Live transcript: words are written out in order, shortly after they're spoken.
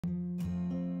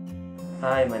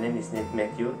Hi, my name is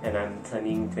Matthew and I'm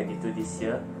turning 22 this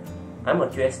year. I'm a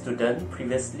QS student.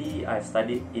 Previously, I've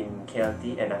studied in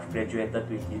KLT and I've graduated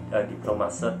with a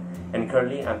Diploma cert, and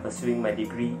currently I'm pursuing my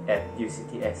degree at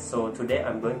UCTS. So today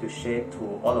I'm going to share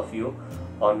to all of you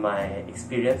on my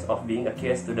experience of being a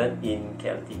QS student in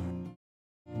KLT.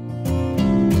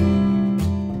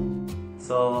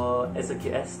 So as a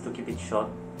QS, to keep it short,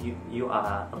 you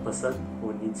are a person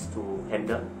who needs to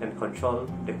handle and control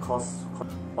the cost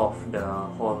of the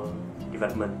whole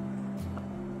development.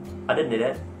 Other than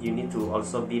that, you need to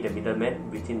also be the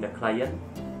middleman between the client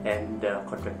and the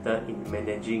contractor in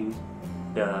managing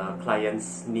the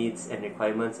client's needs and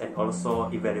requirements, and also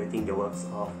evaluating the works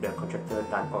of the contractor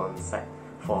done on site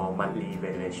for monthly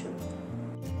evaluation.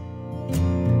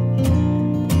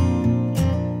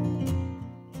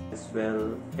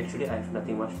 Well, actually I have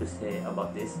nothing much to say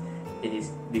about this. It is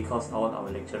because all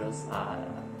our lecturers are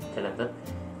talented,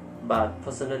 but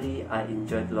personally I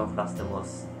enjoyed law class the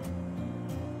most.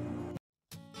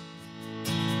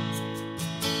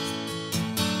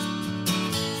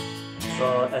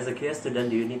 So as a QS student,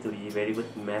 do you need to be very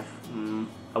good in math?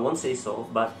 I won't say so,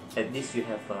 but at least you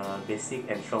have a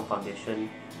basic and strong foundation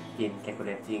in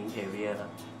calculating area,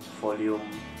 volume,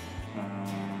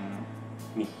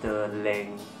 meter,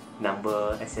 length,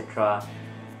 number, etc.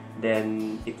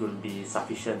 Then it will be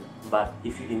sufficient. But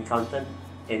if you encounter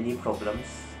any problems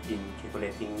in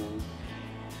calculating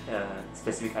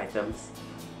specific items,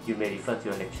 you may refer to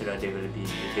your lecturer. They will be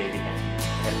very happy.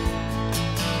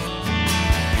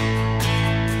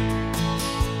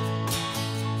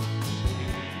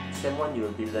 Sem 1, you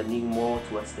will be learning more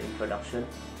towards the introduction,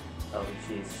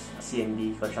 which is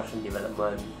CND, construction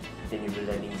development. Then you'll be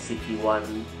learning CT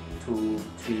 1, 2,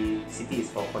 3. CT is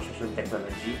for construction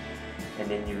technology, and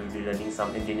then you will be learning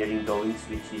some engineering drawings,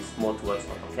 which is more towards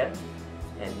AutoCAD.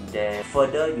 And then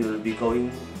further, you will be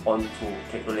going on to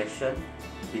calculation,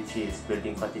 which is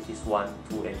building quantities 1,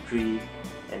 2, and 3.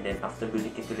 And then after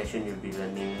building calculation, you'll be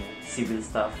learning civil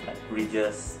stuff like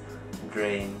bridges,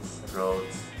 drains,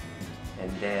 roads,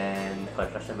 and then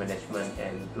construction management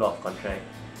and law of contract.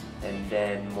 And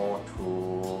then more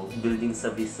to building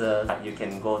services. You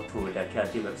can go to the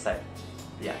KLT website,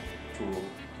 to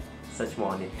search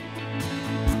more on it.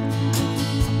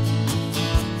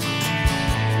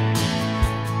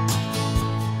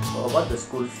 So about the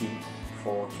school fee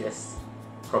for QS,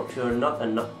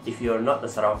 if you're not a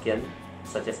Sarawakian,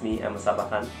 such as me, I'm a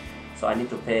Sabakan, so I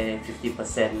need to pay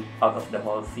 50% out of the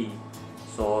whole fee.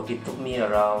 So it took me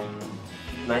around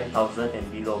 9,000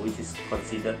 and below, which is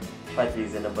considered quite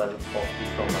reasonable for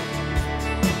diploma.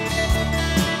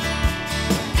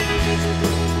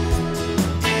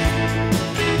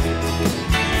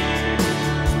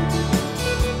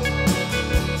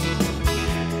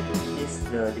 Is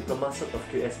the Diploma cert of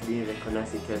QS being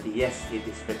recognized in KLT? Yes, it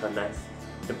is recognized.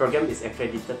 The program is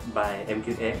accredited by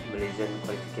MQA, Malaysian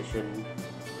Qualification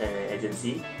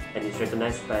Agency, and is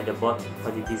recognized by the Board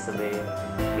Quantity Surveying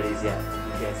Malaysia,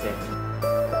 KSM.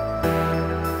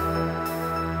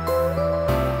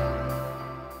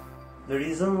 The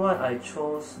reason why I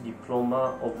chose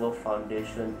diploma over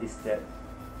foundation is that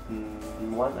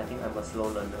one, I think I'm a slow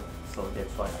learner, so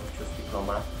that's why I chose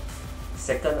diploma.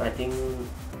 Second, I think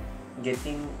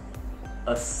getting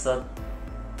a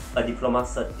diploma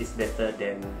cert is better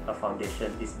than a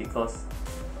foundation, is because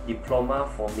diploma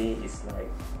for me is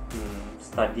like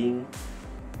studying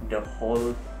the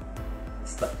whole.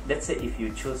 Let's say if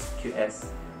you choose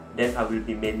QS, then I will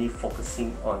be mainly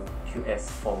focusing on QS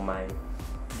for my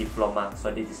diploma,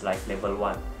 so this is like level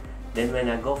 1. Then when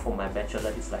I go for my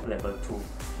bachelor, it's like level 2.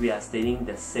 We are studying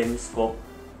the same scope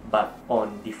but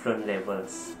on different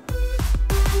levels.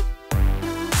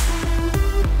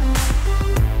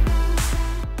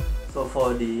 So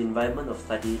for the environment of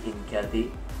study in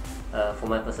KLT, for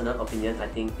my personal opinion, I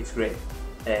think it's great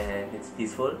and it's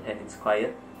peaceful and it's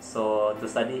quiet, so to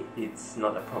study it's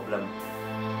not a problem.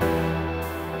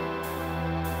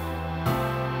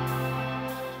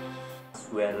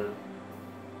 Well,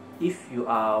 if you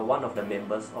are one of the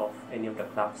members of any of the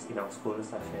clubs in our school,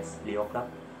 such as Leo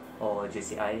Club or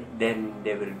JCI, then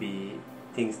there will be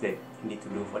things that you need to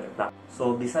do for the club.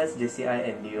 So besides JCI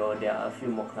and Leo, there are a few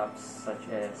more clubs, such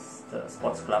as the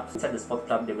sports clubs. Inside the sports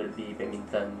club, there will be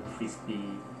badminton,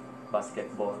 frisbee,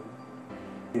 basketball.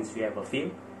 Since we have a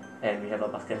field and we have a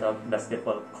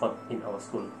basketball court in our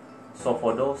school, so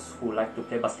for those who like to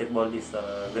play basketball, this is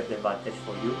a great advantage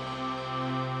for you.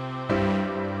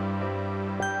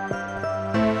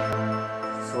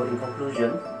 So in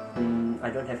conclusion, I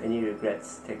don't have any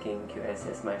regrets taking QS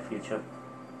as my future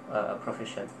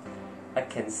profession. I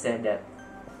can say that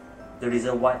the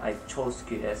reason why I chose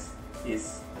QS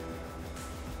is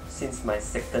since my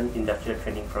second industrial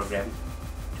training program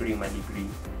during my degree.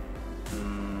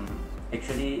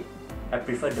 Actually, I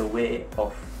prefer the way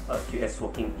of QS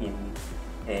working in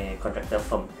a contractor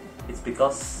firm. It's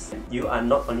because you are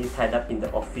not only tied up in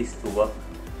the office to work,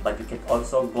 but you can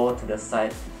also go to the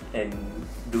site and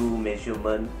do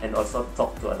measurement and also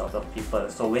talk to a lot of people.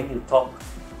 So when you talk,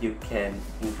 you can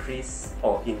increase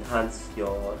or enhance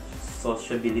your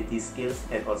sociability skills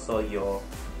and also your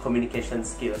communication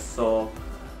skills. So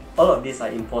all of these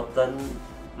are important,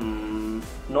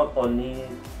 not only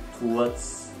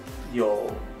towards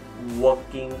your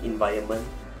working environment,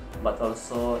 but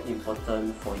also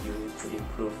important for you to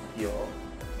improve your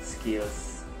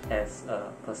skills as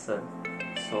a person.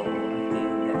 So I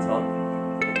think that's all.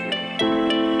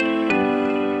 Thank you.